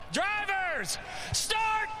tires.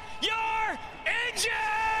 Start your engines!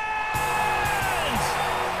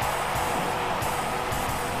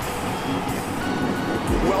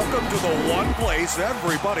 Welcome to the one place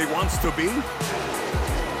everybody wants to be.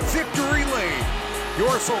 Victory Lane,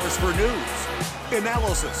 your source for news,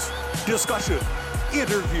 analysis, discussion,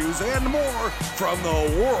 interviews, and more from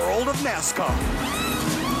the world of NASCAR.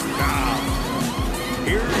 Now,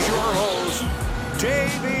 here's your host,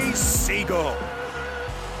 Davey Segal.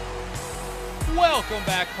 Welcome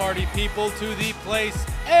back, party people, to the place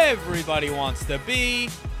everybody wants to be.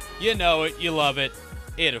 You know it, you love it.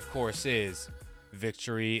 It, of course, is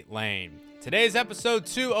Victory Lane. Today's episode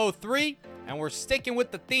 203, and we're sticking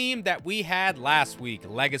with the theme that we had last week.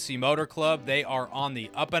 Legacy Motor Club, they are on the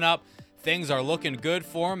up and up. Things are looking good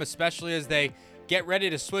for them, especially as they get ready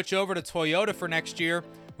to switch over to Toyota for next year.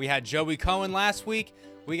 We had Joey Cohen last week.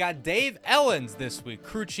 We got Dave Elenz this week,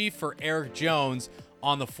 crew chief for Erik Jones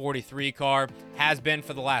on the 43 car. Has been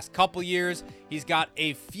for the last couple years. He's got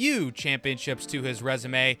a few championships to his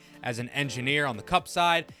resume as an engineer on the Cup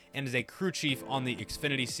side and as a crew chief on the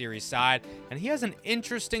Xfinity Series side. And he has an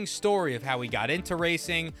interesting story of how he got into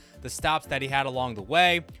racing, the stops that he had along the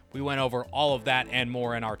way. We went over all of that and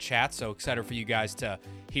more in our chat, so excited for you guys to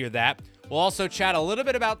hear that. We'll also chat a little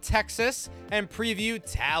bit about Texas and preview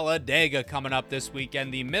Talladega coming up this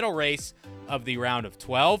weekend, the middle race of the round of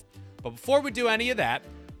 12. But before we do any of that,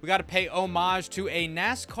 we got to pay homage to a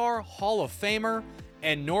NASCAR Hall of Famer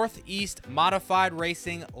and Northeast modified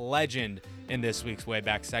racing legend in this week's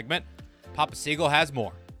Wayback segment. Papa Segal has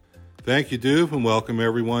more. Thank you, Duve, and welcome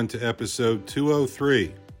everyone to episode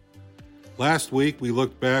 203. Last week, we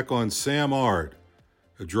looked back on Sam Ard,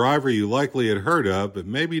 a driver you likely had heard of, but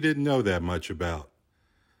maybe didn't know that much about.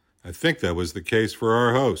 I think that was the case for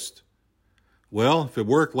our host. Well, if it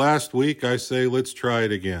worked last week, I say let's try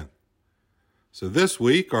it again. So this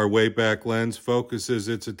week, our Wayback Lens focuses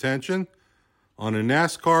its attention on a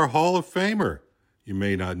NASCAR Hall of Famer you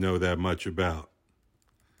may not know that much about.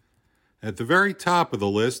 At the very top of the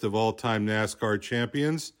list of all-time NASCAR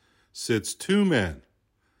champions sits two men.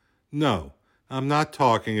 No, I'm not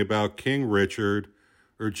talking about King Richard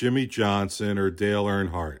or Jimmie Johnson or Dale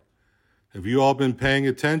Earnhardt. Have you all been paying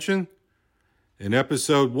attention? In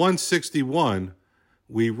episode 161,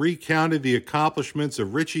 we recounted the accomplishments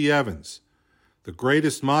of Richie Evans, the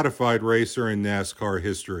greatest modified racer in NASCAR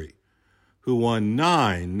history, who won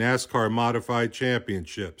 9 NASCAR modified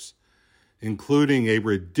championships, including a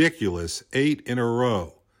ridiculous 8 in a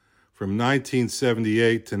row from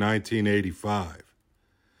 1978 to 1985.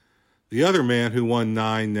 The other man who won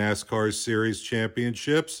 9 NASCAR Series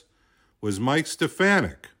championships was Mike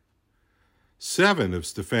Stefanik. 7 of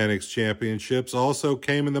Stefanik's championships also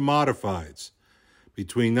came in the modifieds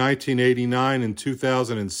between 1989 and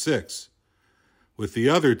 2006, with the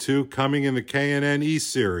other 2 coming in the K&N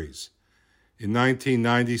East Series in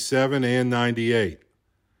 1997 and 98.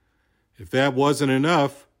 If that wasn't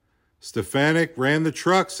enough, Stefanik ran the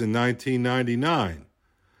trucks in 1999,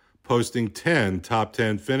 posting 10 top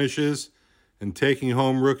 10 finishes and taking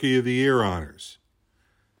home Rookie of the Year honors.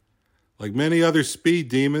 Like many other speed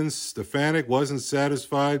demons, Stefanik wasn't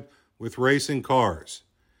satisfied with racing cars.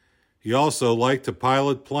 He also liked to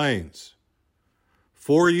pilot planes.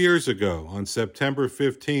 4 years ago, on September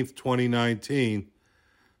 15th, 2019,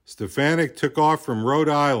 Stefanik took off from Rhode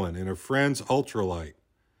Island in a friend's ultralight.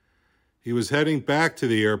 He was heading back to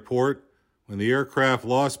the airport when the aircraft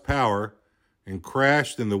lost power and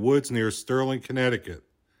crashed in the woods near Sterling, Connecticut.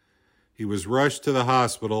 He was rushed to the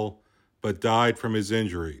hospital, but died from his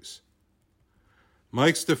injuries.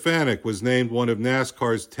 Mike Stefanik was named one of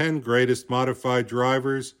NASCAR's 10 greatest modified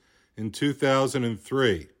drivers in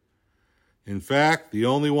 2003. In fact, the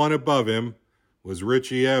only one above him was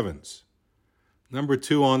Richie Evans. Number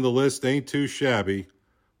 2 on the list ain't too shabby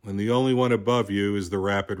when the only one above you is the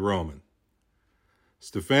Rapid Roman.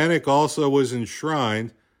 Stefanik also was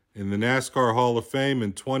enshrined in the NASCAR Hall of Fame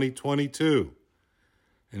in 2022,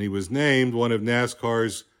 and he was named one of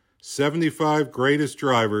NASCAR's 75 greatest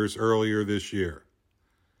drivers earlier this year.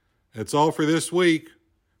 That's all for this week.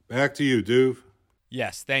 Back to you, Duve.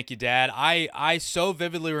 Yes, thank you, Dad. I so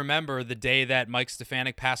vividly remember the day that Mike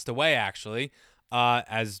Stefanik passed away, actually.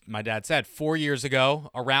 As my dad said, 4 years ago,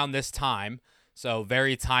 around this time. So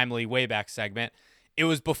very timely Wayback segment. It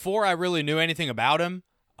was before I really knew anything about him.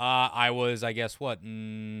 I was, I guess,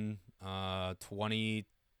 23? I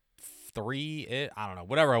don't know,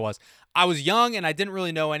 whatever I was. I was young and I didn't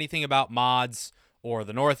really know anything about mods or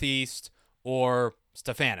the Northeast or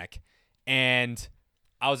Stefanik. And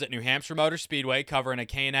I was at New Hampshire Motor Speedway covering a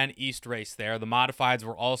K&N East race there. The modifieds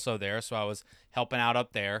were also there, so I was helping out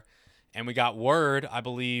up there. And we got word, I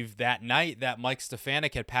believe, that night that Mike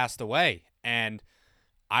Stefanik had passed away. And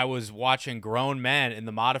I was watching grown men in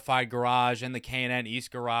the modified garage and the K&N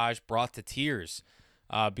East garage brought to tears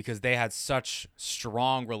because they had such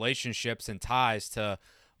strong relationships and ties to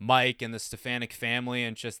Mike and the Stefanik family,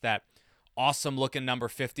 and just that awesome looking number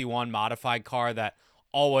 51 modified car that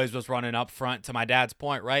always was running up front. To my dad's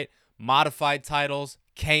point, right? Modified titles,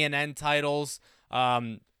 K&N titles,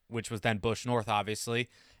 which was then Busch North, obviously.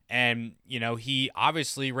 And, he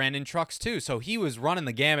obviously ran in trucks too. So he was running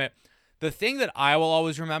the gamut. The thing that I will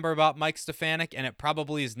always remember about Mike Stefanik, and it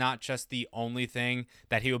probably is not just the only thing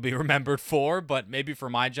that he will be remembered for, but maybe for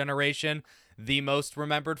my generation, the most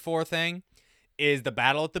remembered for thing, is the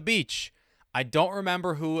battle at the beach. I don't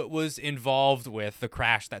remember who it was involved with, the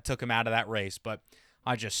crash that took him out of that race, but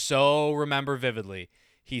I just so remember vividly.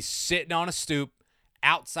 He's sitting on a stoop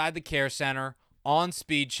outside the care center on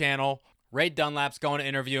Speed Channel. Ray Dunlap's going to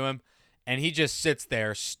interview him, and he just sits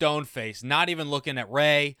there stone-faced, not even looking at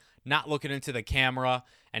Ray, not looking into the camera,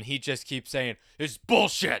 and he just keeps saying, "It's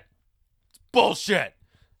bullshit. It's bullshit."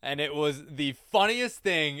 And it was the funniest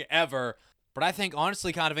thing ever, but I think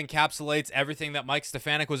honestly kind of encapsulates everything that Mike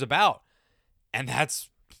Stefanik was about. And that's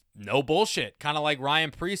no bullshit. Kind of like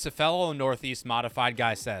Ryan Preece, a fellow Northeast modified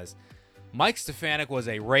guy, says. Mike Stefanik was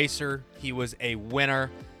a racer, he was a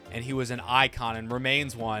winner, and he was an icon and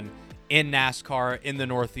remains one in NASCAR, in the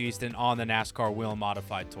Northeast, and on the NASCAR Wheel and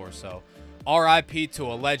Modified Tour. So RIP to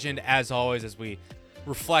a legend, as always, as we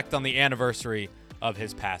reflect on the anniversary of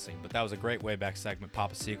his passing. But that was a great way back segment,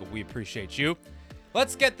 Papa Segal. We appreciate you.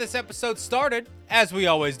 Let's get this episode started, as we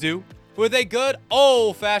always do, with a good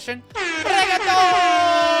old-fashioned reggaeton!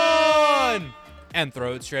 And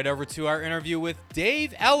throw it straight over to our interview with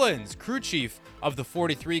Dave Elenz, crew chief of the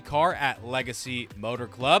 43 car at Legacy Motor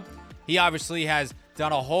Club. He obviously has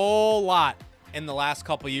done a whole lot in the last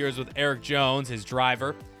couple years with Erik Jones, his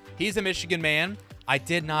driver. He's a Michigan man. I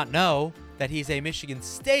did not know that he's a Michigan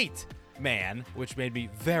State man, which made me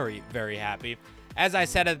very, very happy. As I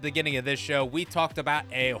said at the beginning of this show, we talked about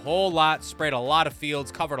a whole lot, sprayed a lot of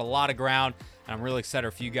fields, covered a lot of ground, and I'm really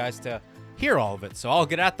excited for you guys to hear all of it. So I'll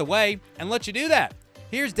get out the way and let you do that.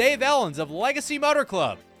 Here's Dave Elenz of Legacy Motor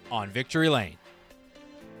Club on Victory Lane.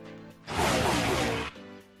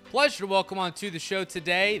 Pleasure to welcome on to the show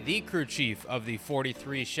today the crew chief of the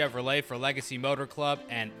 43 Chevrolet for Legacy Motor Club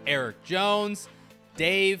and Erik Jones,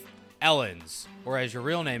 Dave Elenz, or as your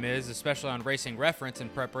real name is, especially on Racing Reference in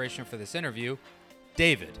preparation for this interview,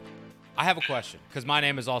 David. I have a question, because my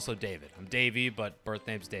name is also David. I'm Davey, but birth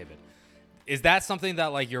name's David. Is that something that,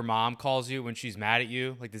 like, your mom calls you when she's mad at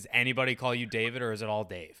you? Like, does anybody call you David, or is it all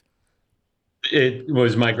Dave? It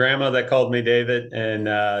was my grandma that called me David, and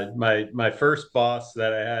my first boss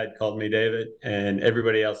that I had called me David, and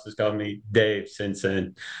everybody else has called me Dave since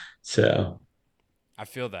then. So I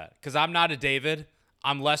feel that, because I'm not a David.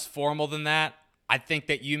 I'm less formal than that. I think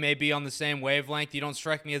that you may be on the same wavelength. You don't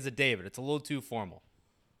strike me as a David. It's a little too formal.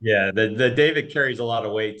 Yeah, the David carries a lot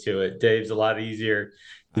of weight to it. Dave's a lot easier.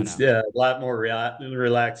 It's a lot more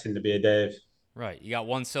relaxing to be a Dave. Right. You got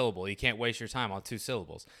one syllable. You can't waste your time on two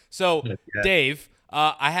syllables. So, Yeah. Dave,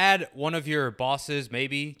 I had one of your bosses,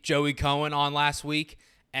 maybe Joey Cohen, on last week,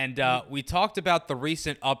 and we talked about the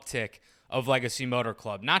recent uptick of Legacy Motor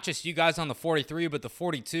Club. Not just you guys on the 43, but the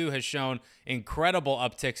 42 has shown incredible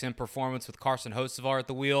upticks in performance with Carson Hocevar at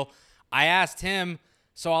the wheel. I asked him,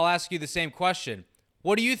 so I'll ask you the same question.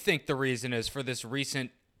 What do you think the reason is for this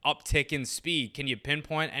recent uptick in speed? Can you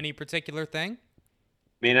pinpoint any particular thing?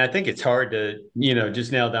 I mean, I think it's hard to,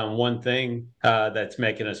 just nail down one thing that's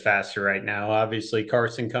making us faster right now. Obviously,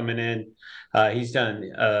 Carson coming in, he's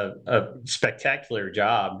done a spectacular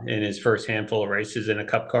job in his first handful of races in a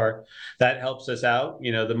Cup car. That helps us out.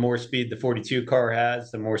 The more speed the 42 car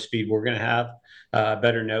has, the more speed we're going to have,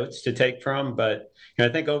 better notes to take from. But I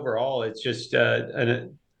think overall, it's just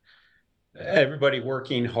everybody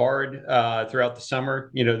working hard throughout the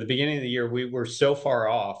summer. The beginning of the year, we were so far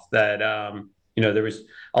off that there was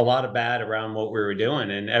a lot of bad around what we were doing,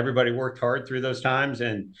 and everybody worked hard through those times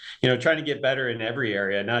and, trying to get better in every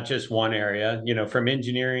area, not just one area, from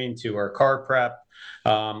engineering to our car prep.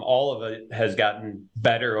 All of it has gotten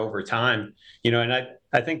better over time, and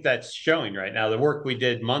I think that's showing right now. The work we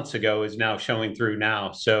did months ago is now showing through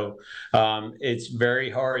now. So it's very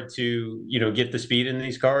hard to, get the speed in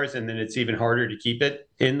these cars, and then it's even harder to keep it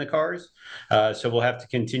in the cars. So we'll have to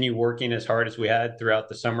continue working as hard as we had throughout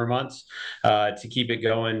the summer months to keep it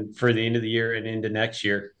going for the end of the year and into next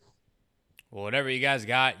year. Well, whatever you guys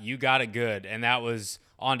got, you got it good. And that was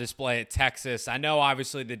on display at Texas. I know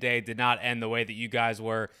obviously the day did not end the way that you guys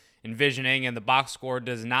were envisioning, and the box score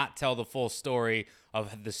does not tell the full story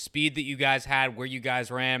of the speed that you guys had, where you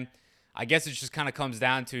guys ran. I guess it just kind of comes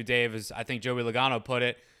down to, Dave, as I think Joey Logano put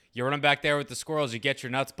it, you're running back there with the squirrels, you get your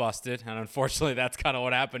nuts busted. And unfortunately, that's kind of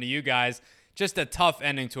what happened to you guys. Just a tough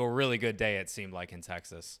ending to a really good day, it seemed like, in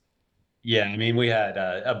Texas. Yeah, I mean, we had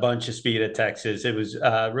a bunch of speed at Texas. It was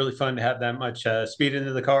really fun to have that much speed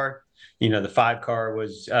into the car. The 5 car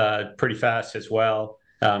was pretty fast as well.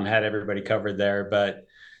 Had everybody covered there, but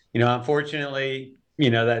unfortunately,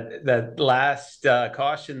 that last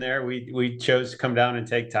caution there, we chose to come down and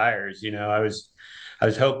take tires. I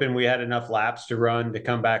was hoping we had enough laps to run to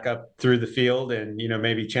come back up through the field and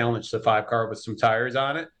maybe challenge the 5 car with some tires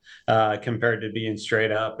on it compared to being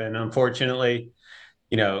straight up. And unfortunately,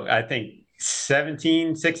 I think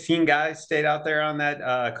 17, 16 guys stayed out there on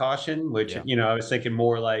that caution, which, I was thinking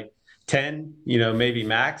more like 10, maybe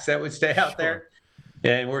max that would stay out there.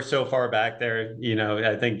 And we're so far back there,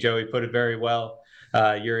 I think Joey put it very well.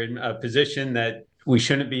 You're in a position that we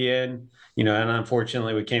shouldn't be in, and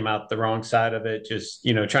unfortunately we came out the wrong side of it, just,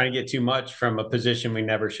 trying to get too much from a position we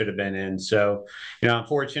never should have been in. So,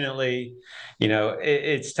 unfortunately,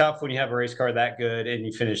 it's tough when you have a race car that good and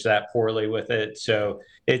you finish that poorly with it. So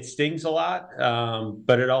it stings a lot,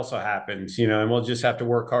 but it also happens, and we'll just have to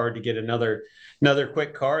work hard to get another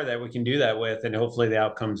quick car that we can do that with, and hopefully the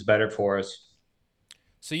outcome's better for us.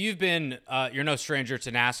 So you've been, you're no stranger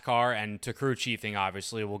to NASCAR and to crew chiefing,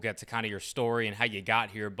 obviously. We'll get to kind of your story and how you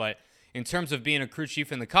got here. But in terms of being a crew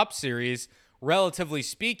chief in the Cup Series, relatively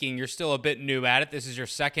speaking, you're still a bit new at it. This is your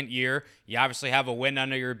second year. You obviously have a win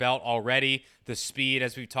under your belt already. The speed,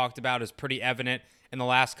 as we've talked about, is pretty evident in the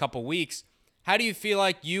last couple weeks. How do you feel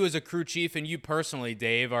like you as a crew chief and you personally,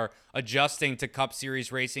 Dave, are adjusting to Cup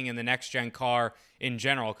Series racing in the next-gen car in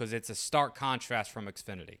general? Because it's a stark contrast from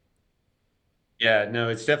Xfinity. Yeah, no,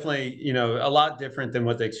 it's definitely, a lot different than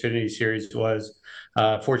what the Xfinity Series was.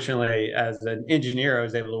 Fortunately, as an engineer, I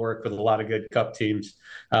was able to work with a lot of good Cup teams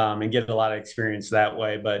and get a lot of experience that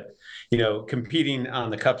way. But, competing on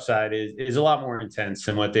the Cup side is a lot more intense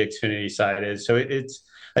than what the Xfinity side is. So it's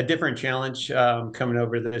a different challenge coming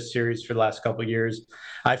over this series for the last couple of years.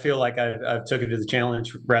 I feel like I've took it to the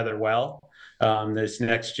challenge rather well. This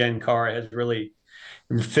next gen car has really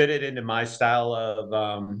fitted into my style of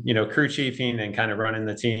crew chiefing and kind of running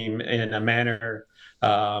the team in a manner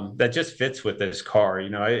that just fits with this car.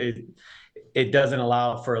 It doesn't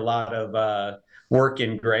allow for a lot of work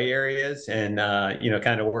in gray areas and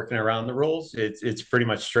kind of working around the rules. It's pretty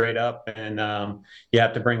much straight up, and you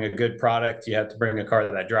have to bring a good product. You have to bring a car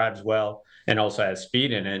that drives well and also has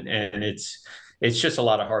speed in it, and it's just a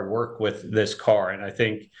lot of hard work with this car. And I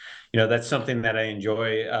think that's something that I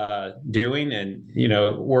enjoy doing, and,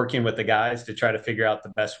 working with the guys to try to figure out the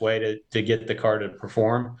best way to get the car to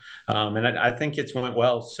perform. And I think it's went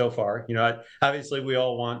well so far. Obviously we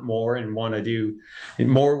all want more and want to do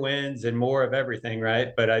more wins and more of everything,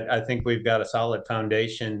 right? But I think we've got a solid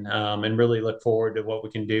foundation and really look forward to what we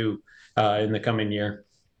can do in the coming year.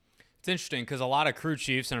 It's interesting because a lot of crew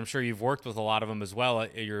chiefs, and I'm sure you've worked with a lot of them as well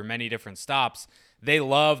at your many different stops, they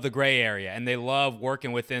love the gray area and they love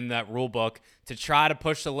working within that rule book to try to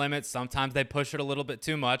push the limits. Sometimes they push it a little bit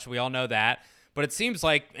too much. We all know that. But it seems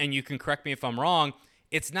like, and you can correct me if I'm wrong,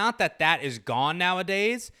 it's not that that is gone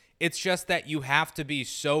nowadays. It's just that you have to be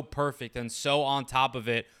so perfect and so on top of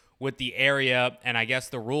it with the area and I guess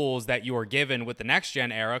the rules that you are given with the next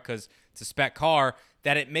gen era, because it's a spec car,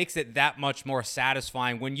 that it makes it that much more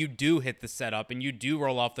satisfying when you do hit the setup and you do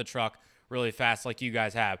roll off the truck really fast like you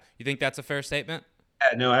guys have. You think that's a fair statement?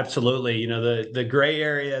 Yeah, no, absolutely. The gray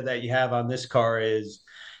area that you have on this car is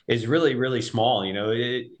really, really small.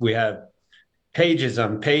 We have pages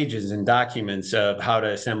on pages and documents of how to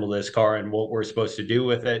assemble this car and what we're supposed to do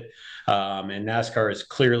with it. And NASCAR has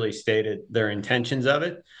clearly stated their intentions of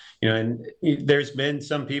it. And there's been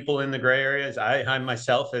some people in the gray areas. I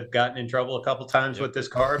myself have gotten in trouble a couple times with this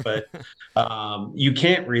car, but you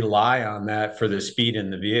can't rely on that for the speed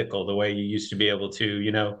in the vehicle the way you used to be able to,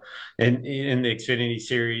 in the Xfinity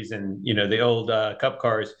Series and, the old Cup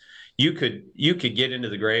cars. You could get into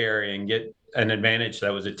the gray area and get an advantage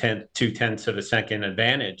that was a 2/10 of a second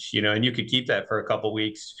advantage, and you could keep that for a couple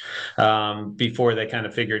weeks before they kind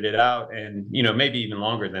of figured it out, and maybe even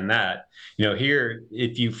longer than that. Here,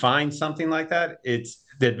 if you find something like that,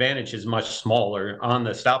 the advantage is much smaller on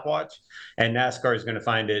the stopwatch, and NASCAR is going to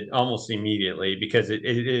find it almost immediately because it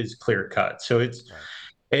is clear cut. So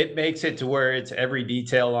it makes it to where it's every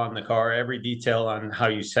detail on the car, every detail on how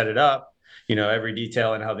you set it up. Every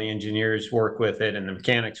detail and how the engineers work with it and the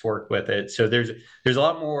mechanics work with it. So there's a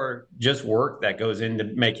lot more just work that goes into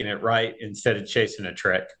making it right instead of chasing a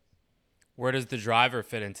trick. Where does the driver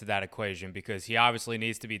fit into that equation? Because he obviously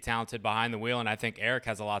needs to be talented behind the wheel, and I think Erik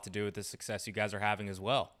has a lot to do with the success you guys are having as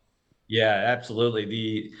well. Yeah,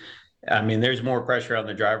 absolutely. I mean, there's more pressure on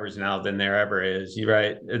the drivers now than there ever is. You're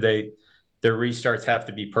right. Their restarts have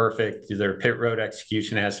to be perfect. Their pit road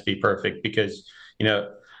execution has to be perfect because, you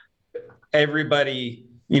know, everybody,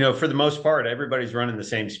 for the most part, everybody's running the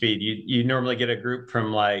same speed. You normally get a group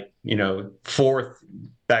from like, fourth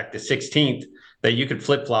back to 16th that you could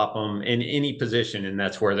flip flop them in any position, and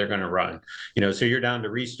that's where they're going to run. So you're down to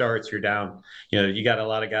restarts. You're down. You got a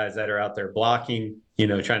lot of guys that are out there blocking.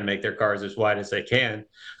 Trying to make their cars as wide as they can.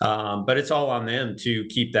 But it's all on them to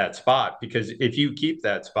keep that spot, because if you keep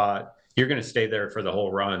that spot, you're going to stay there for the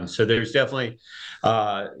whole run. So there's definitely,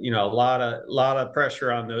 a lot of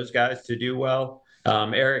pressure on those guys to do well.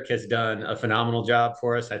 Erik has done a phenomenal job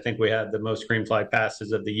for us. I think we had the most green flag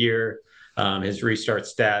passes of the year. His restart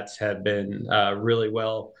stats have been really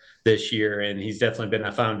well this year, and he's definitely been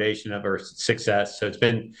a foundation of our success. So it's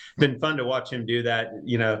been fun to watch him do that.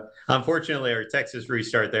 Unfortunately, our Texas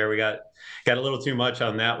restart there, we got a little too much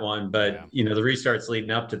on that one, but the restarts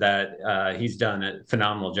leading up to that, he's done a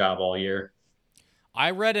phenomenal job all year.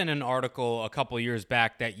 I read in an article a couple of years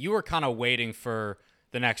back that you were kind of waiting for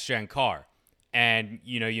the next gen car. And,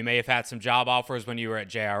 you may have had some job offers when you were at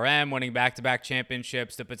JRM, winning back-to-back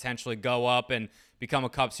championships to potentially go up and become a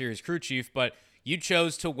Cup Series crew chief. But you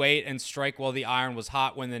chose to wait and strike while the iron was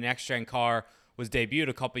hot when the next-gen car was debuted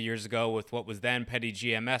a couple years ago with what was then Petty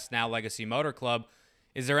GMS, now Legacy Motor Club.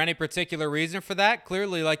 Is there any particular reason for that?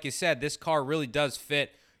 Clearly, like you said, this car really does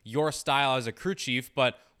fit your style as a crew chief.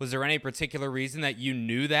 But was there any particular reason that you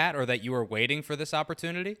knew that or that you were waiting for this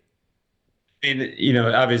opportunity? And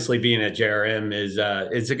obviously being at JRM is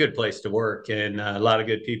a good place to work, and a lot of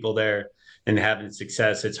good people there and having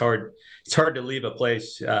success. It's hard to leave a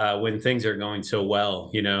place when things are going so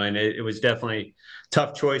well, and it was definitely a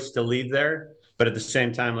tough choice to leave there. But at the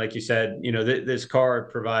same time, like you said, this car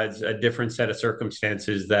provides a different set of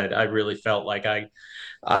circumstances that I really felt like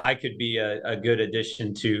I could be a good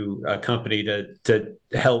addition to a company to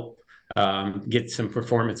help get some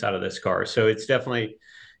performance out of this car. So it's definitely,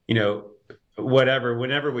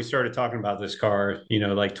 whenever we started talking about this car,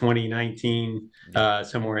 like 2019,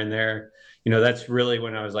 somewhere in there, that's really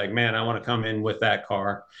when I was like, man, I want to come in with that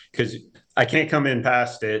car, because I can't come in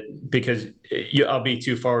past it because I'll be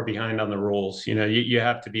too far behind on the rules. You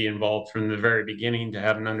have to be involved from the very beginning to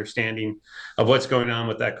have an understanding of what's going on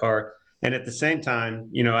with that car. And at the same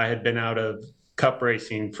time, I had been out of cup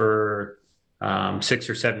racing for 6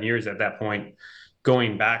 or 7 years at that point.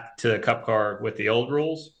 Going back to the cup car with the old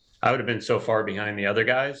rules, I would have been so far behind the other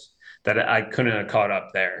guys that I couldn't have caught up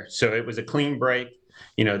there. So it was a clean break,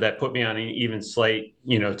 that put me on an even slate,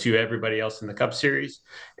 to everybody else in the Cup Series,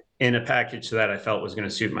 in a package that I felt was going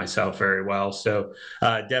to suit myself very well. So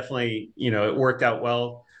definitely, it worked out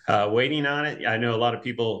well. Waiting on it, I know a lot of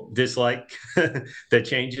people dislike the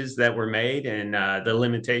changes that were made and the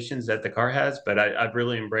limitations that the car has, but I've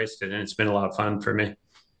really embraced it, and it's been a lot of fun for me.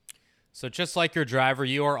 So just like your driver,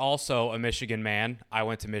 you are also a Michigan man. I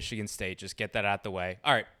went to Michigan State. Just get that out the way.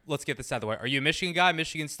 All right, let's get this out of the way. Are you a Michigan guy,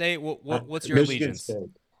 Michigan State? What's your allegiance?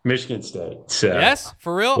 Michigan State. So, yes?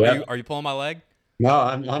 For real? Yeah. Are you pulling my leg? No,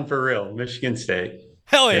 I'm for real. Michigan State.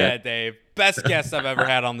 Hell yeah, Dave. Best guest I've ever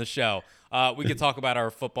had on the show. We could talk about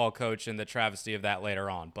our football coach and the travesty of that later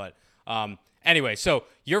on. But anyway, so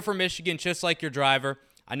you're from Michigan just like your driver.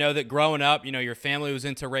 I know that growing up, your family was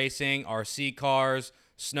into racing, RC cars,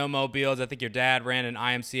 snowmobiles. I think your dad ran an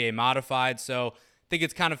IMCA modified. So I think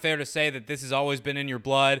it's kind of fair to say that this has always been in your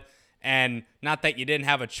blood. And not that you didn't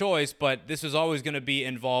have a choice, but this was always going to be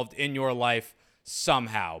involved in your life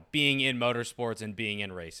somehow, being in motorsports and being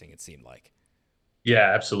in racing, it seemed like.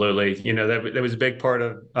 Yeah, absolutely. That was a big part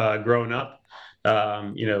of growing up,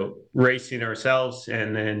 racing ourselves,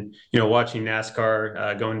 and then, watching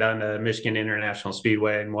NASCAR, going down to Michigan International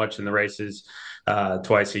Speedway and watching the races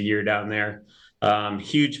twice a year down there.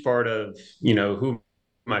 Huge part of, who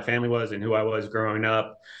my family was and who I was growing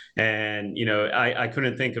up. And, I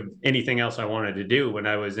couldn't think of anything else I wanted to do when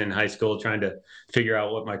I was in high school trying to figure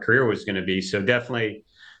out what my career was going to be. So definitely,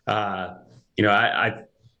 I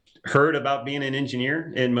heard about being an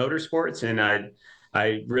engineer in motorsports, and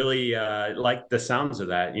I really liked the sounds of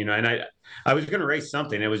that, and I was going to race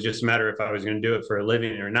something. It was just a matter if I was going to do it for a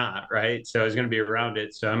living or not. Right. So I was going to be around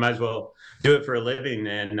it. So I might as well do it for a living.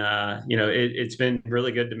 And, it's been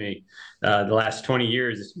really good to me the last 20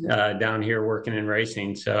 years down here working in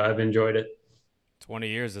racing. So I've enjoyed it. 20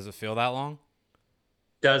 years. Does it feel that long?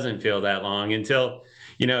 Doesn't feel that long until,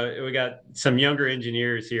 we got some younger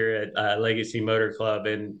engineers here at Legacy Motor Club,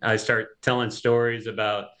 and I start telling stories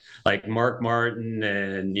about like Mark Martin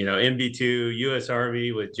and, MB2 US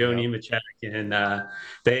Army with Joe Nemechek, and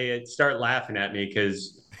they start laughing at me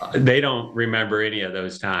because they don't remember any of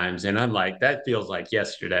those times. And I'm like, that feels like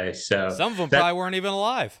yesterday. So some of them probably weren't even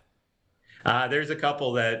alive. There's a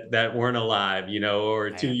couple that weren't alive,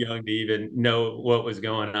 or too young to even know what was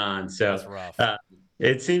going on. So that's rough.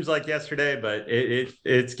 It seems like yesterday, but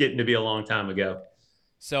it's getting to be a long time ago.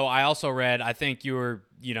 So I also read, I think you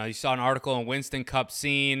saw an article in Winston Cup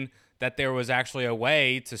Scene that there was actually a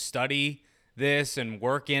way to study this and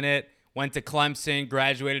work in it. Went to Clemson,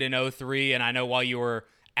 graduated in 2003, and I know while you were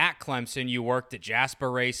at Clemson, you worked at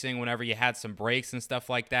Jasper Racing whenever you had some breaks and stuff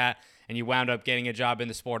like that, and you wound up getting a job in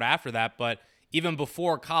the sport after that. But even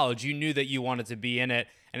before college, you knew that you wanted to be in it,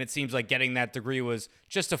 and it seems like getting that degree was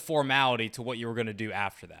just a formality to what you were going to do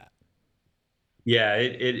after that. Yeah,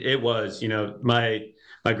 it was. My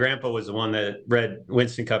grandpa was the one that read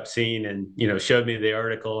Winston Cup Scene and, showed me the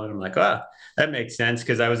article, and I'm like, that makes sense,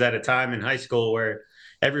 because I was at a time in high school where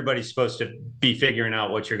everybody's supposed to be figuring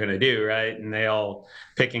out what you're going to do, right? And they all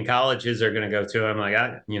picking colleges they're going to go to. I'm like,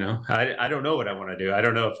 I don't know what I want to do. I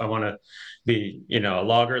don't know if I want to be, a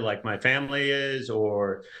logger like my family is,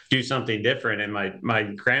 or do something different. And my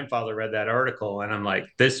grandfather read that article, and I'm like,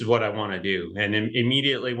 this is what I want to do. And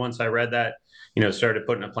immediately once I read that, started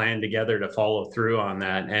putting a plan together to follow through on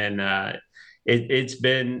that. And it's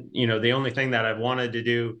been, the only thing that I've wanted to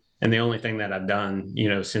do, and the only thing that I've done,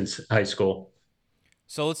 since high school.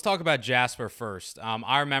 So let's talk about Jasper first.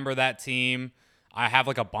 I remember that team. I have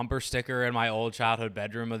like a bumper sticker in my old childhood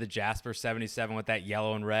bedroom of the Jasper 77 with that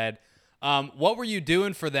yellow and red. What were you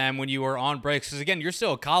doing for them when you were on breaks? Because, again, you're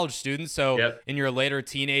still a college student, so in your later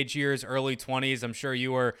teenage years, early 20s, I'm sure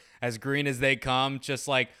you were as green as they come, just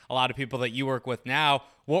like a lot of people that you work with now.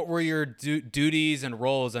 What were your duties and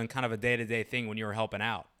roles on kind of a day-to-day thing when you were helping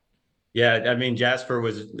out? Yeah, I mean, Jasper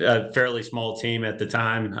was a fairly small team at the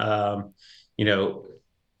time.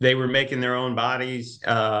 They were making their own bodies,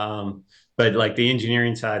 but like the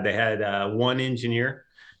engineering side, they had one engineer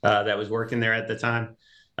that was working there at the time.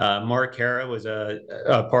 Mark Hara was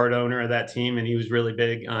a part owner of that team, and he was really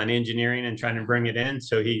big on engineering and trying to bring it in.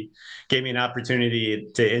 So he gave me an opportunity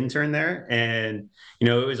to intern there. And, it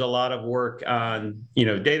was a lot of work on,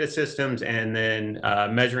 data systems, and then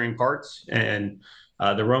measuring parts. And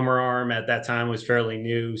the roamer arm at that time was fairly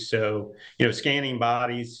new. So, scanning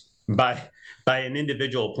bodies by an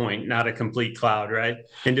individual point, not a complete cloud, right?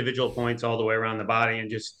 Individual points all the way around the body, and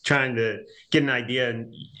just trying to get an idea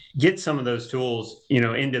and get some of those tools,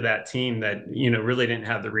 into that team that, really didn't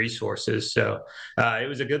have the resources. So it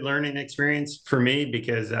was a good learning experience for me,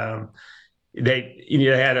 because they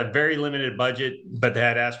had a very limited budget, but they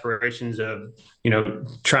had aspirations of,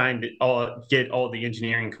 trying to get all the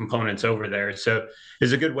engineering components over there. So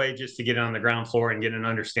it's a good way just to get on the ground floor and get an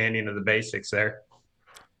understanding of the basics there.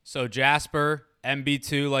 So Jasper,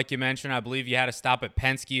 MB2, like you mentioned, I believe you had to stop at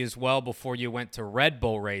Penske as well before you went to Red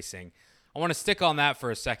Bull Racing. I want to stick on that for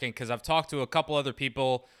a second, because I've talked to a couple other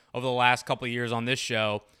people over the last couple of years on this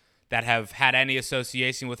show that have had any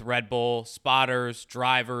association with Red Bull, spotters,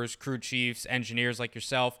 drivers, crew chiefs, engineers like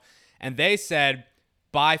yourself, and they said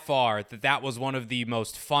by far that was one of the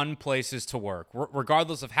most fun places to work.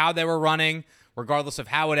 Regardless of how they were running, regardless of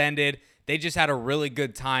how it ended, they just had a really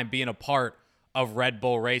good time being a part of Red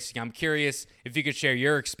Bull Racing. I'm curious if you could share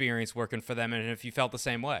your experience working for them, and if you felt the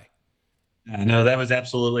same way. No, that was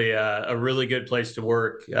absolutely a really good place to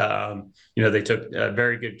work. They took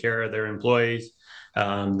very good care of their employees.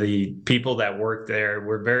 The people that worked there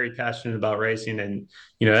were very passionate about racing, and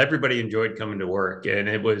everybody enjoyed coming to work. And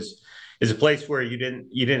it's a place where you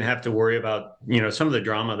didn't have to worry about some of the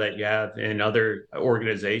drama that you have in other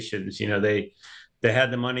organizations. They had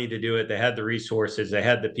the money to do it, they had the resources, they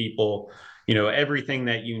had the people. Everything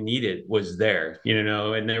that you needed was there.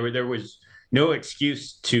 And there was no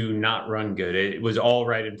excuse to not run good. It was all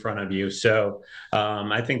right in front of you. So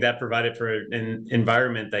I think that provided for an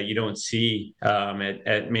environment that you don't see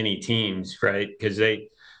at many teams, right? Because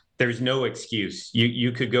there's no excuse.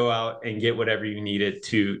 You could go out and get whatever you needed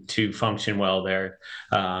to function well there.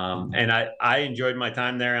 And I enjoyed my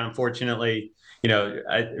time there. Unfortunately,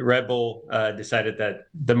 Red Bull decided that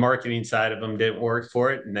the marketing side of them didn't work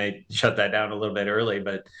for it, and they shut that down a little bit early.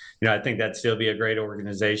 But, I think that'd still be a great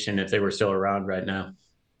organization if they were still around right now.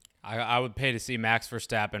 I would pay to see Max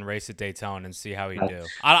Verstappen race at Daytona and see how he'd do.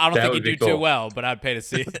 I don't think he'd do too well, but I'd pay to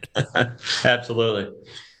see it. Absolutely.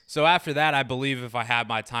 So after that, I believe if I have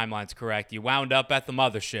my timelines correct, you wound up at the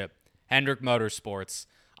mothership, Hendrick Motorsports.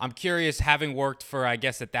 I'm curious, having worked for, I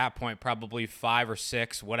guess at that point, probably 5 or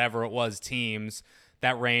 6, whatever it was, teams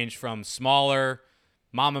that range from smaller,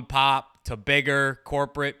 mom and pop, to bigger,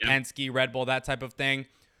 corporate, Penske, Red Bull, that type of thing.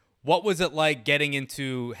 What was it like getting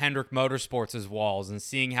into Hendrick Motorsports' walls and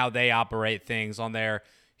seeing how they operate things on their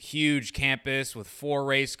huge campus with 4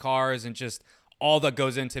 race cars and just all that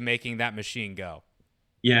goes into making that machine go?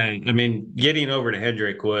 Yeah, I mean, getting over to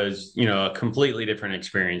Hendrick was, a completely different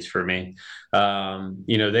experience for me.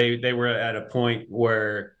 They were at a point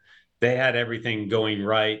where they had everything going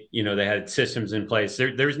right. They had systems in place.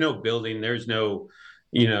 There's no building. There's no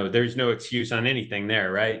excuse on anything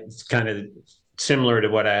there, right? It's kind of similar to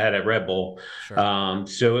what I had at Red Bull. Sure.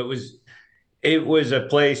 So it was a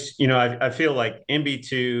place, I feel like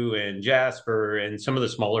MB2 and Jasper and some of the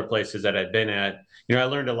smaller places that I'd been at, I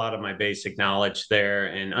learned a lot of my basic knowledge there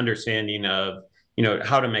and understanding of,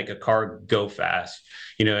 how to make a car go fast,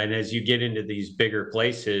 and as you get into these bigger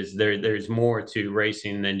places, there's more to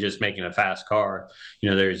racing than just making a fast car.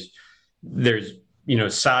 There's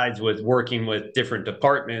sides with working with different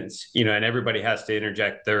departments, and everybody has to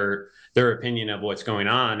interject their opinion of what's going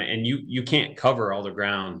on. And you can't cover all the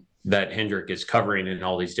ground that Hendrick is covering in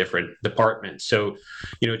all these different departments. So,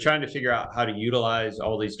 trying to figure out how to utilize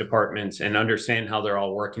all these departments and understand how they're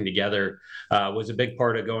all working together was a big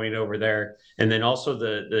part of going over there. And then also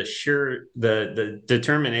the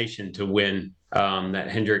determination to win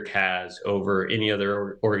that Hendrick has over any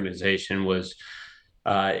other organization was,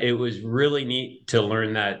 it was really neat to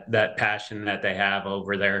learn that passion that they have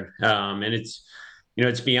over there. And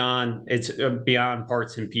it's beyond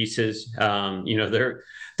parts and pieces.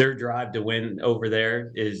 Their drive to win over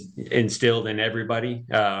there is instilled in everybody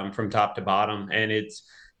from top to bottom, and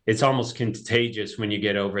it's almost contagious when you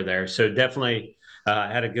get over there. So definitely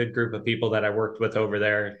had a good group of people that I worked with over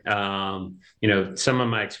there. Some of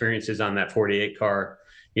my experiences on that 48 car,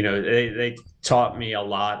 they taught me a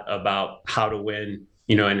lot about how to win,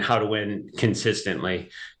 and how to win consistently.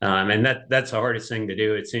 And that's the hardest thing to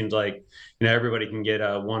do. It seems like, everybody can get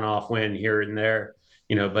a one-off win here and there,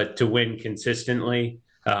 but to win consistently,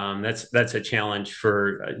 that's a challenge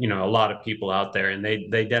for, a lot of people out there. And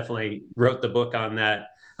they definitely wrote the book on that.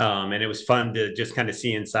 And it was fun to just kind of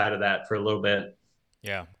see inside of that for a little bit.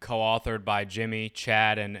 Yeah. Co-authored by Jimmy,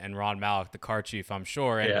 Chad, and Ron Malik, the car chief, I'm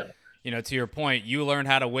sure. And, to your point, you learned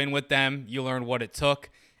how to win with them. You learned what it took,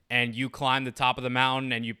 and you climbed the top of the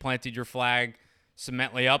mountain and you planted your flag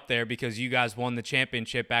cemently up there because you guys won the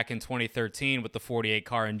championship back in 2013 with the 48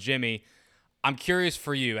 car and Jimmy. I'm curious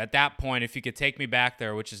for you at that point, if you could take me back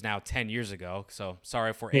there, which is now 10 years ago. So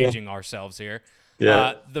sorry if we're aging ourselves here.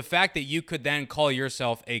 Yeah. The fact that you could then call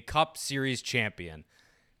yourself a Cup Series champion,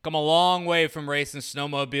 come a long way from racing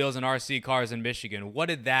snowmobiles and RC cars in Michigan. What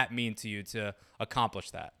did that mean to you to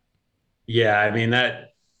accomplish that? Yeah. I mean,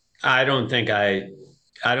 I don't think I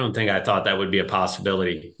thought that would be a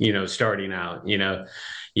possibility, starting out. You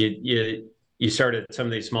start at some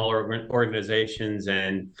of these smaller organizations,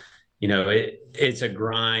 and it's a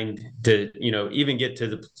grind to even get to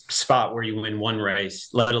the spot where you win one race,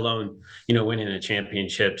 let alone winning a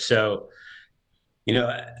championship. So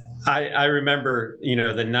I remember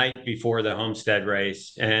the night before the Homestead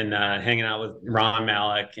race and hanging out with Ron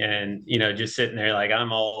Malik and just sitting there like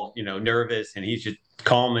I'm all nervous, and he's just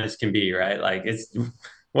calm as can be, right? Like it's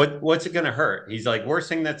what's it going to hurt? He's like, worst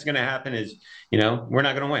thing that's going to happen is we're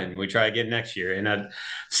not going to win. We try again next year. And I'm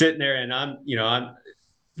sitting there and I'm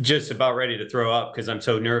just about ready to throw up because I'm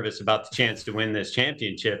so nervous about the chance to win this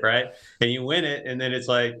championship, right? And you win it, and then it's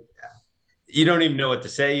like you don't even know what to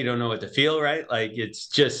say, you don't know what to feel, right? Like it's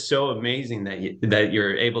just so amazing that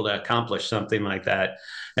you're able to accomplish something like that.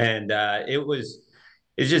 And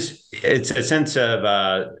it's a sense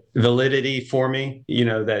of validity for me,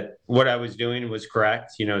 that what I was doing was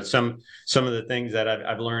correct. Some of the things that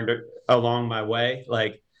I've learned along my way,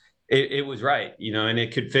 like it was right, and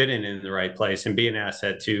it could fit in the right place and be an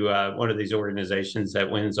asset to one of these organizations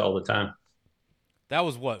that wins all the time. That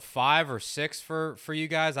was what, 5 or 6 for you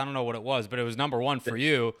guys? I don't know what it was, but it was number 1 for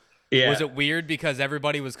you. Yeah. Was it weird because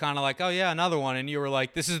everybody was kind of like, oh yeah, another one, and you were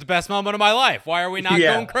like, this is the best moment of my life. Why are we not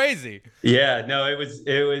going crazy? Yeah, no, it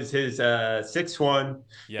was his 6-1,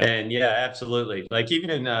 and yeah, absolutely. Like even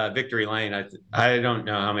in Victory Lane, I don't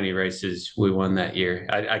know how many races we won that year.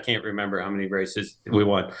 I can't remember how many races we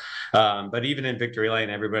won, but even in Victory Lane,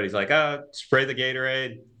 everybody's like, oh, spray the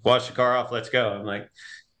Gatorade, wash the car off, let's go. I'm like,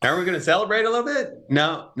 are we going to celebrate a little bit?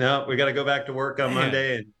 No, we got to go back to work on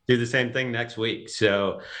Monday and do the same thing next week.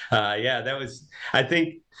 So, that was, I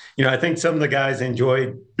think some of the guys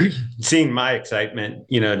enjoyed seeing my excitement,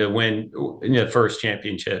 to win the first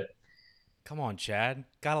championship. Come on, Chad.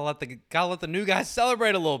 Gotta let the new guys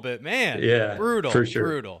celebrate a little bit, man. Yeah, Brutal, for sure.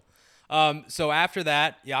 brutal. So after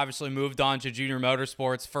that, you obviously moved on to Junior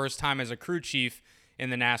Motorsports, first time as a crew chief in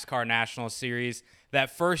the NASCAR National Series. That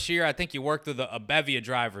first year, I think you worked with a bevy of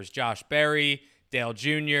drivers: Josh Berry, Dale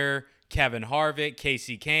Jr., Kevin Harvick,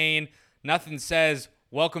 Casey Kane. Nothing says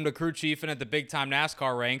welcome to crew chief and at the big time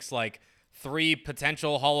NASCAR ranks like 3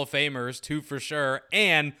 potential Hall of Famers, 2 for sure,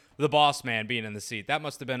 and the boss man being in the seat. That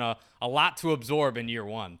must have been a lot to absorb in year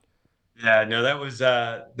one. Yeah, no, that was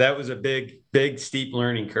a big steep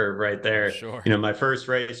learning curve right there. Sure. My first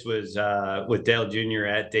race was with Dale Jr.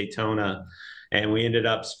 at Daytona, and we ended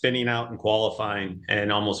up spinning out in qualifying and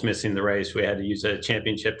almost missing the race. We had to use a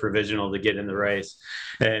championship provisional to get in the race.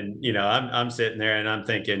 And I'm sitting there and I'm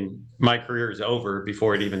thinking my career is over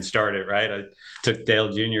before it even started, right? I took Dale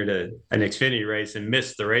Jr. to an Xfinity race and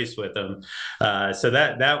missed the race with him. So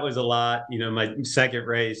that was a lot. My second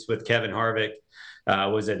race with Kevin Harvick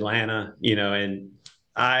was Atlanta, and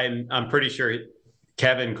I'm pretty sure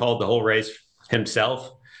Kevin called the whole race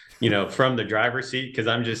himself, from the driver's seat, because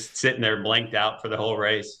I'm just sitting there blanked out for the whole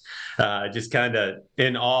race, just kind of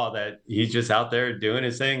in awe that he's just out there doing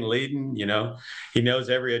his thing, leading. He knows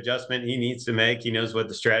every adjustment he needs to make. He knows what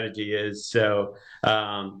the strategy is. So,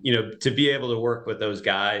 to be able to work with those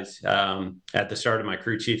guys at the start of my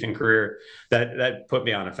crew chiefing career, that put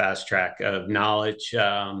me on a fast track of knowledge,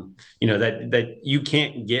 that you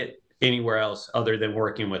can't get anywhere else other than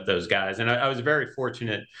working with those guys. And I was very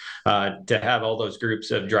fortunate to have all those groups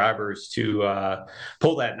of drivers to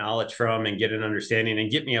pull that knowledge from and get an understanding and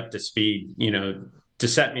get me up to speed, to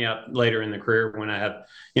set me up later in the career when I have,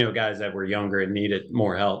 guys that were younger and needed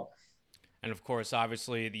more help. And of course,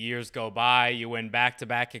 obviously, the years go by. You win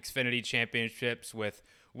back-to-back Xfinity championships with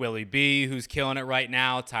Willie B, who's killing it right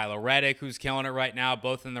now, Tyler Reddick, who's killing it right now,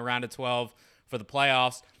 both in the round of 12 for the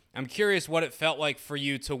playoffs. I'm curious what it felt like for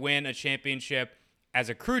you to win a championship as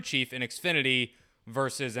a crew chief in Xfinity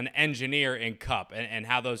versus an engineer in Cup, and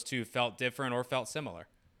how those two felt different or felt similar.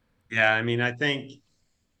 Yeah, I mean, I think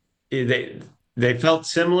they felt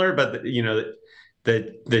similar, but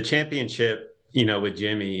the championship, with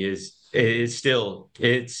Jimmie is still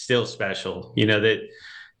special. That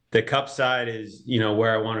the Cup side is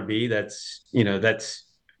where I want to be. That's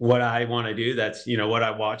what I want to do. That's what I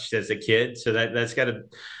watched as a kid. So that's got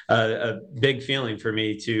a big feeling for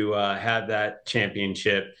me to have that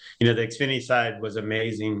championship. The Xfinity side was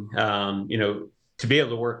amazing. To be able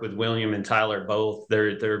to work with William and Tyler, both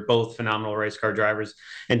they're both phenomenal race car drivers,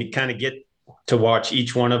 and to kind of get to watch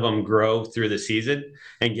each one of them grow through the season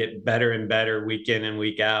and get better and better week in and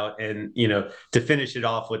week out. And, to finish it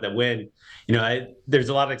off with a win, there's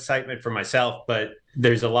a lot of excitement for myself, but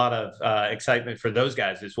there's a lot of excitement for those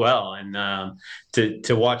guys as well. And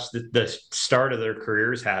to watch the start of their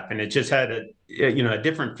careers happen, it just had a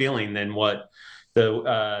different feeling than what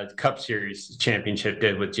the Cup Series championship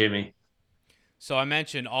did with Jimmie. So I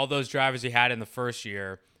mentioned all those drivers you had in the first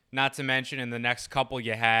year, not to mention in the next couple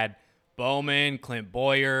you had Bowman, Clint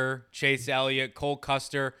Boyer, Chase Elliott, Cole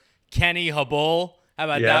Custer, Kenny Habul. How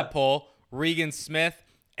about that poll? Regan Smith.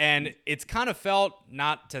 And it's kind of felt,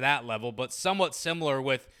 not to that level, but somewhat similar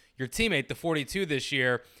with your teammate, the 42 this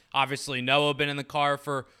year. Obviously, Noah been in the car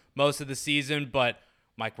for most of the season, but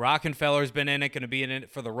Mike Rockenfeller's been in it, going to be in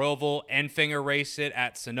it for the Roval. Enfinger raced it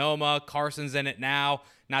at Sonoma. Carson's in it now,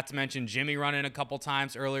 not to mention Jimmie running a couple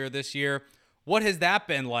times earlier this year. What has that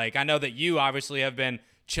been like? I know that you obviously have been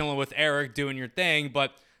chilling with Erik, doing your thing,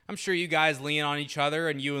 but I'm sure you guys lean on each other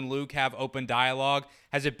and you and Luke have open dialogue.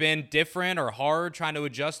 Has it been different or hard trying to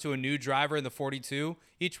adjust to a new driver in the 42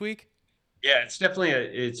 each week? Yeah, it's definitely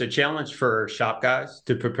a challenge for shop guys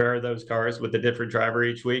to prepare those cars with a different driver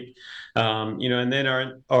each week. And then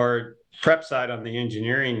our prep side on the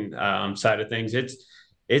engineering side of things,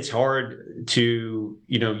 it's hard to,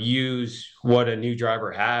 use what a new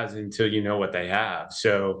driver has until you know what they have.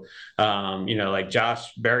 So, like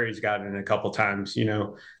Josh Berry's gotten in a couple times,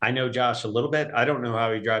 I know Josh a little bit. I don't know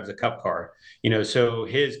how he drives a Cup car, so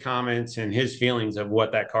his comments and his feelings of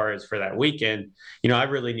what that car is for that weekend, I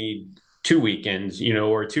really need 2 weekends,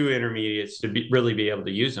 or 2 intermediates to really be able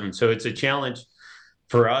to use them. So it's a challenge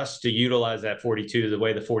for us to utilize that 42 the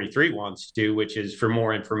way the 43 wants to, which is for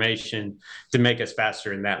more information to make us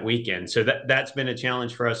faster in that weekend. So that's been a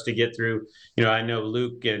challenge for us to get through. I know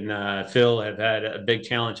Luke and Phil have had a big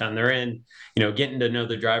challenge on their end, getting to know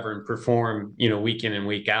the driver and perform, week in and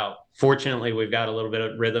week out. Fortunately, we've got a little bit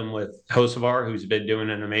of rhythm with Hocevar, who's been doing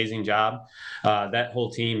an amazing job. That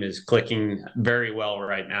whole team is clicking very well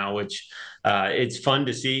right now, which it's fun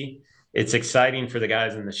to see. it's exciting for the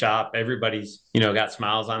guys in the shop. Everybody's, got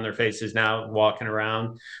smiles on their faces now walking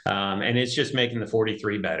around. And it's just making the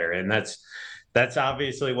 43 better. And that's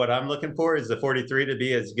obviously what I'm looking for, is the 43 to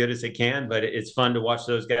be as good as it can, but it's fun to watch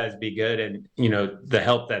those guys be good. And, the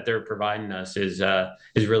help that they're providing us is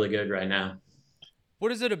really good right now.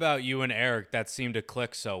 What is it about you and Erik that seemed to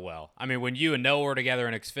click so well? I mean, when you and Noah were together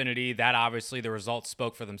in Xfinity, that obviously the results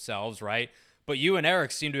spoke for themselves, right? But you and Erik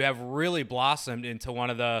seem to have really blossomed into one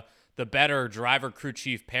of the better driver crew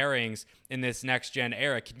chief pairings in this next gen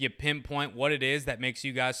era. Can you pinpoint what it is that makes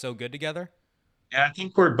you guys so good together? Yeah, I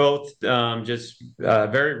think we're both just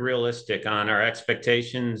very realistic on our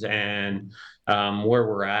expectations and where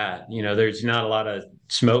we're at. There's not a lot of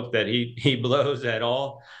smoke that he blows at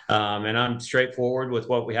all, and I'm straightforward with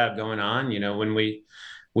what we have going on. When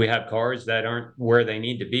we have cars that aren't where they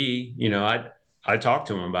need to be, I talk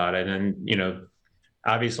to him about it, and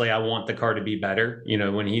obviously I want the car to be better.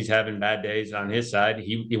 When he's having bad days on his side,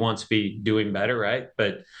 he wants to be doing better, right?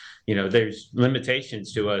 But there's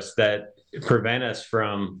limitations to us that prevent us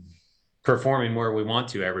from performing where we want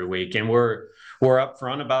to every week, and we're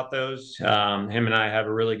upfront about those. Him and I have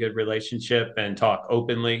a really good relationship and talk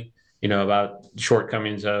openly, about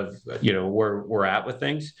shortcomings of where we're at with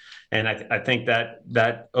things. And I think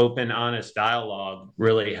that open, honest dialogue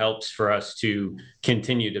really helps for us to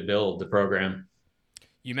continue to build the program.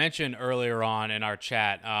 You mentioned earlier on in our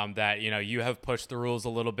chat that you have pushed the rules a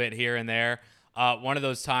little bit here and there. One of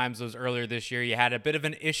those times was earlier this year. You had a bit of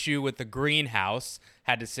an issue with the greenhouse,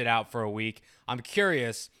 had to sit out for a week. I'm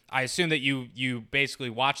curious. I assume that you basically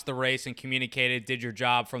watched the race and communicated, did your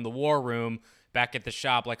job from the war room back at the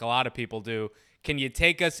shop like a lot of people do. Can you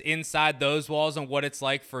take us inside those walls and what it's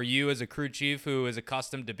like for you as a crew chief who is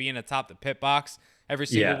accustomed to being atop the pit box every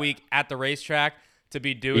single week at the racetrack, to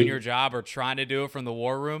be doing your job or trying to do it from the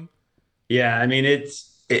war room? Yeah, I mean,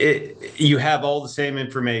 you have all the same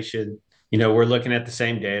information. We're looking at the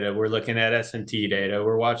same data. We're looking at SMT data.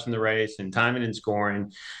 We're watching the race and timing and scoring.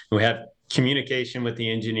 And we have communication with the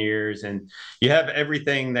engineers, and you have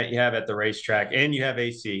everything that you have at the racetrack, and you have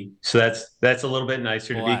AC. So that's a little bit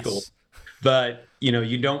nicer to be cool. But,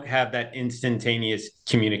 you don't have that instantaneous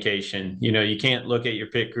communication. You can't look at your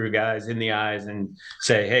pit crew guys in the eyes and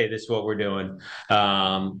say, hey, this is what we're doing.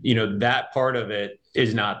 That part of it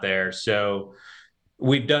is not there. So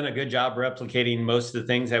we've done a good job replicating most of the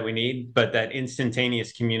things that we need, but that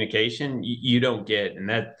instantaneous communication you don't get.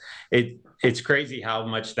 And it's crazy how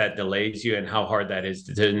much that delays you and how hard that is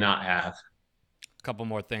to not have. A couple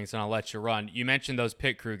more things and I'll let you run. You mentioned those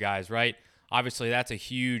pit crew guys, right? Obviously, that's a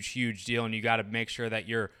huge, huge deal, and you got to make sure that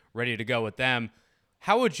you're ready to go with them.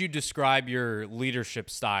 How would you describe your leadership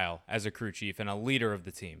style as a crew chief and a leader of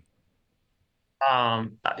the team?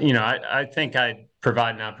 I think I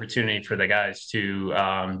provide an opportunity for the guys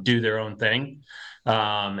to do their own thing.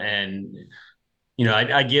 And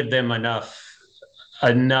I give them enough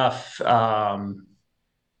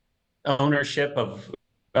ownership of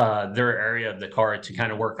their area of the car to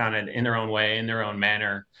kind of work on it in their own way, in their own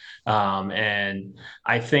manner. And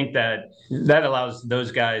I think that allows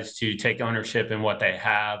those guys to take ownership in what they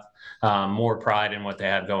have, more pride in what they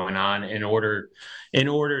have going on in order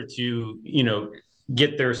to,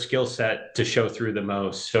 get their skill set to show through the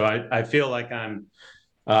most. So I feel like I'm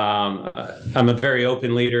a very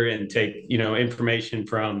open leader and take, information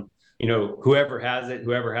from, whoever has it,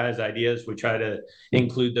 whoever has ideas, we try to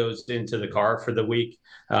include those into the car for the week.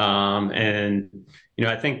 And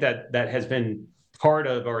I think that has been part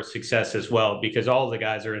of our success as well, because all the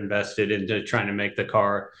guys are invested into trying to make the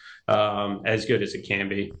car as good as it can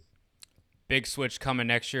be. Big switch coming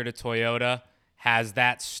next year to Toyota. Has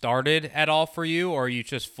that started at all for you, or are you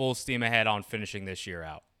just full steam ahead on finishing this year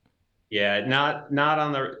out? Yeah, not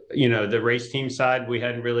on the race team side. We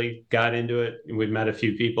hadn't really got into it. We've met a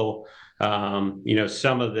few people.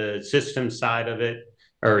 Some of the system side of it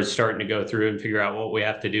are starting to go through and figure out what we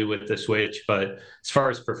have to do with the switch. But as far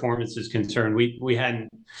as performance is concerned, we hadn't,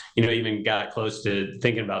 even got close to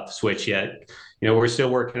thinking about the switch yet. We're still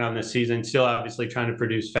working on this season, still obviously trying to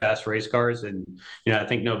produce fast race cars. And, I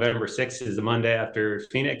think November 6th is the Monday after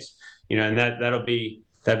Phoenix, and that'd be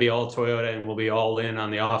all Toyota, and we'll be all in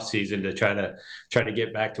on the off season to try to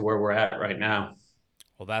get back to where we're at right now.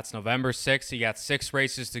 Well, that's November 6th. You got 6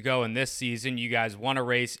 races to go in this season. You guys won a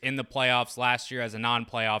race in the playoffs last year as a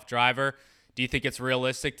non-playoff driver. Do you think it's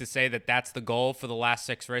realistic to say that that's the goal for the last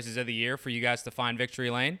 6 races of the year for you guys to find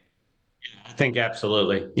victory lane? I think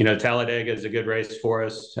absolutely. Talladega is a good race for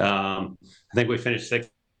us. I think we finished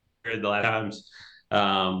 6th the last times.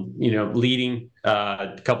 Leading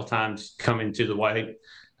a couple times coming to the white.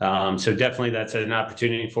 So definitely that's an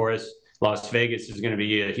opportunity for us. Las Vegas is going to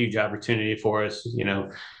be a huge opportunity for us.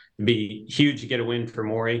 It'd be huge to get a win for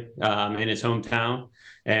Maury in his hometown.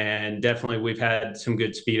 And definitely we've had some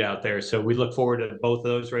good speed out there. So we look forward to both of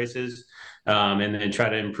those races and then try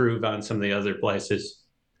to improve on some of the other places.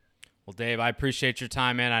 Well, Dave, I appreciate your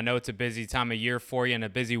time, man. I know it's a busy time of year for you and a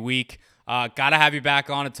busy week. Got to have you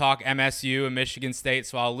back on to talk MSU and Michigan State,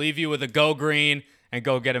 so I'll leave you with a go green and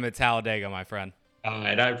go get him at Talladega, my friend. All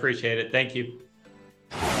right, I appreciate it. Thank you.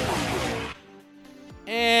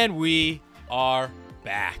 And we are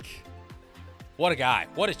back. What a guy.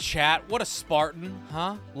 What a chat. What a Spartan,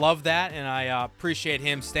 huh? Love that, and I appreciate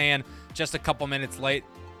him staying just a couple minutes late.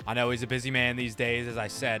 I know he's a busy man these days, as I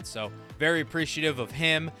said, so very appreciative of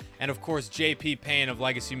him. And, of course, JP Payne of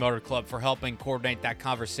Legacy Motor Club for helping coordinate that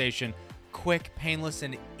conversation. Quick, painless,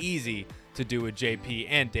 and easy to do with JP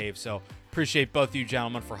and Dave. So appreciate both you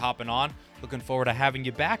gentlemen for hopping on. Looking forward to having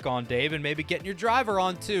you back on, Dave, and maybe getting your driver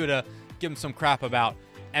on, too, to give him some crap about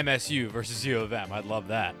MSU versus U of M. I'd love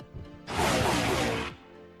that.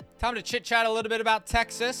 Time to chit-chat a little bit about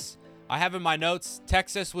Texas. I have in my notes,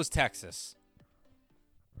 Texas was Texas.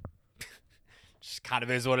 Just kind of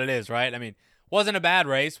is what it is, right? I mean, wasn't a bad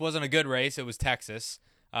race, wasn't a good race. It was Texas,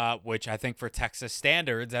 which I think for Texas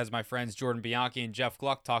standards, as my friends Jordan Bianchi and Jeff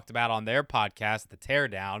Gluck talked about on their podcast, The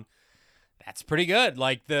Teardown, that's pretty good.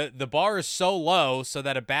 Like, the bar is so low so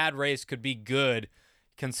that a bad race could be good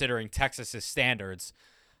considering Texas's standards.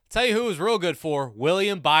 I'll tell you who was real good for,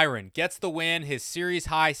 William Byron. Gets the win, his series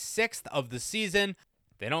high 6th of the season.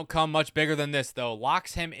 They don't come much bigger than this, though.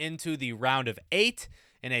 Locks him into the round of 8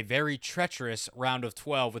 in a very treacherous round of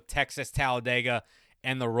 12 with Texas, Talladega,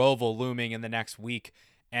 and the Roval looming in the next week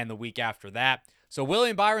and the week after that. So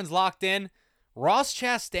William Byron's locked in. Ross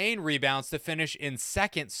Chastain rebounds to finish in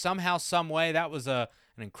 2nd somehow, some way. That was an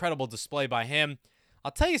incredible display by him.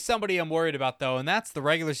 I'll tell you somebody I'm worried about, though, and that's the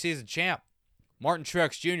regular season champ, Martin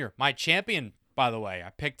Truex Jr., my champion, by the way. I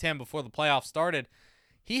picked him before the playoffs started.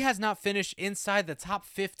 He has not finished inside the top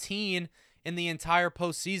 15 in the entire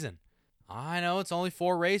postseason. I know it's only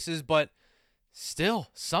 4 races, but still,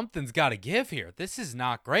 something's got to give here. This is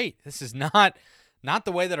not great. This is not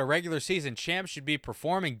the way that a regular season champ should be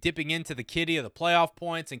performing, dipping into the kitty of the playoff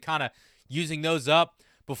points and kind of using those up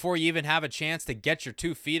before you even have a chance to get your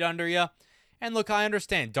 2 feet under you. And look, I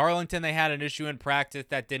understand. Darlington, they had an issue in practice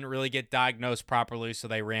that didn't really get diagnosed properly, so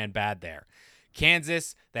they ran bad there.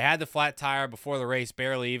 Kansas, they had the flat tire before the race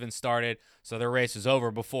barely even started, so their race was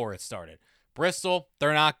over before it started. Bristol,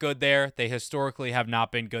 they're not good there. They historically have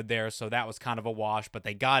not been good there, so that was kind of a wash, but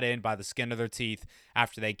they got in by the skin of their teeth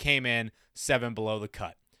after they came in 7 below the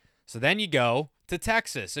cut. So then you go to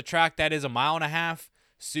Texas, a track that is 1.5 miles,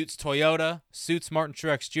 suits Toyota, suits Martin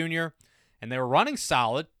Truex Jr., and they were running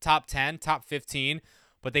solid, top 10, top 15,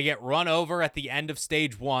 but they get run over at the end of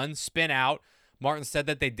stage 1, spin out. Martin said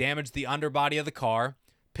that they damaged the underbody of the car.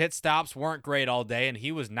 Pit stops weren't great all day, and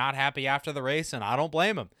he was not happy after the race, and I don't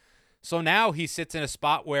blame him. So now he sits in a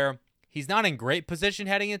spot where he's not in great position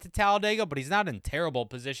heading into Talladega, but he's not in terrible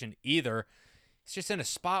position either. He's just in a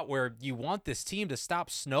spot where you want this team to stop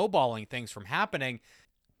snowballing things from happening.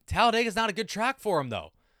 Talladega's not a good track for him, though.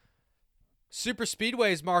 Super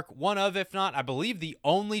Speedways mark one of, if not, I believe, the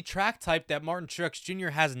only track type that Martin Truex Jr.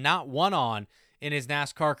 has not won on in his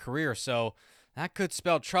NASCAR career. So that could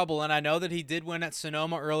spell trouble. And I know that he did win at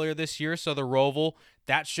Sonoma earlier this year, so the Roval,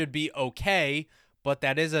 that should be okay. But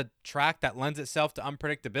that is a track that lends itself to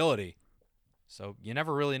unpredictability. So you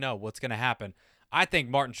never really know what's going to happen. I think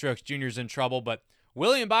Martin Truex Jr. is in trouble, but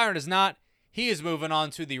William Byron is not. He is moving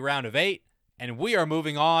on to the round of 8, and we are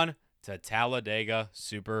moving on to Talladega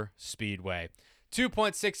Super Speedway.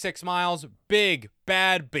 2.66 miles, big,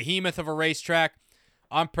 bad behemoth of a racetrack.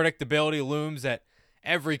 Unpredictability looms at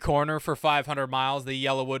every corner for 500 miles. The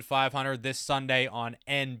Yellowwood 500 this Sunday on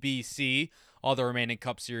NBC. All the remaining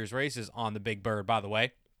Cup Series races on the Big Bird, by the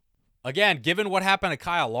way. Again, given what happened to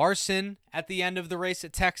Kyle Larson at the end of the race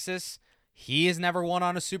at Texas, he has never won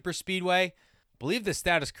on a super speedway. I believe this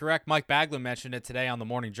stat is correct. Mike Baglin mentioned it today on the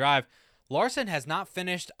morning drive. Larson has not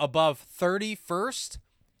finished above 31st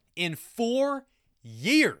in 4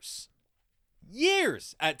 years.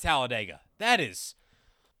 Years at Talladega. That is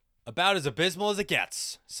about as abysmal as it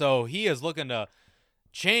gets. So he is looking to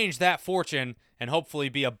change that fortune and hopefully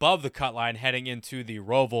be above the cut line heading into the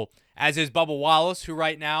Roval, as is Bubba Wallace, who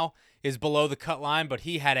right now is below the cut line, but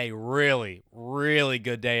he had a really, really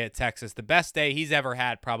good day at Texas. The best day he's ever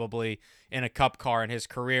had probably in a Cup car in his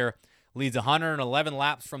career. Leads 111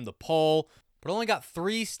 laps from the pole, but only got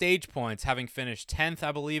 3 stage points, having finished 10th,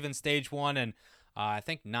 I believe, in stage 1 and I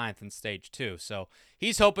think 9th in stage 2. So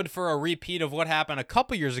he's hoping for a repeat of what happened a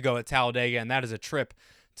couple years ago at Talladega, and that is a trip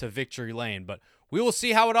to victory lane. But we will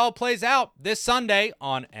see how it all plays out this Sunday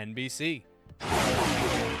on NBC.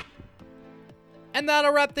 And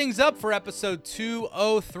that'll wrap things up for episode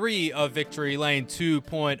 203 of Victory Lane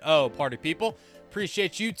 2.0, party people.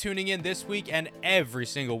 Appreciate you tuning in this week and every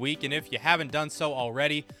single week. And if you haven't done so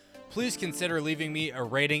already, please consider leaving me a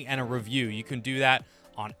rating and a review. You can do that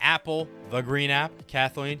on Apple, the Green app,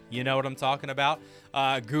 Kathleen, you know what I'm talking about,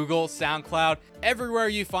 Google, SoundCloud, everywhere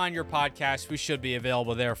you find your podcast, we should be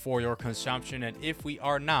available there for your consumption. And if we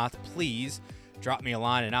are not, please drop me a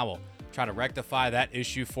line and I will try to rectify that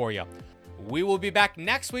issue for you. We will be back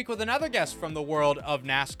next week with another guest from the world of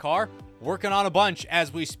NASCAR, working on a bunch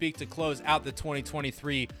as we speak to close out the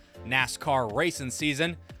 2023 NASCAR racing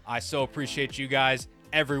season. I so appreciate you guys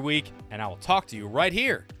every week, and I will talk to you right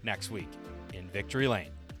here next week in Victory Lane.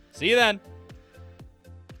 See you then.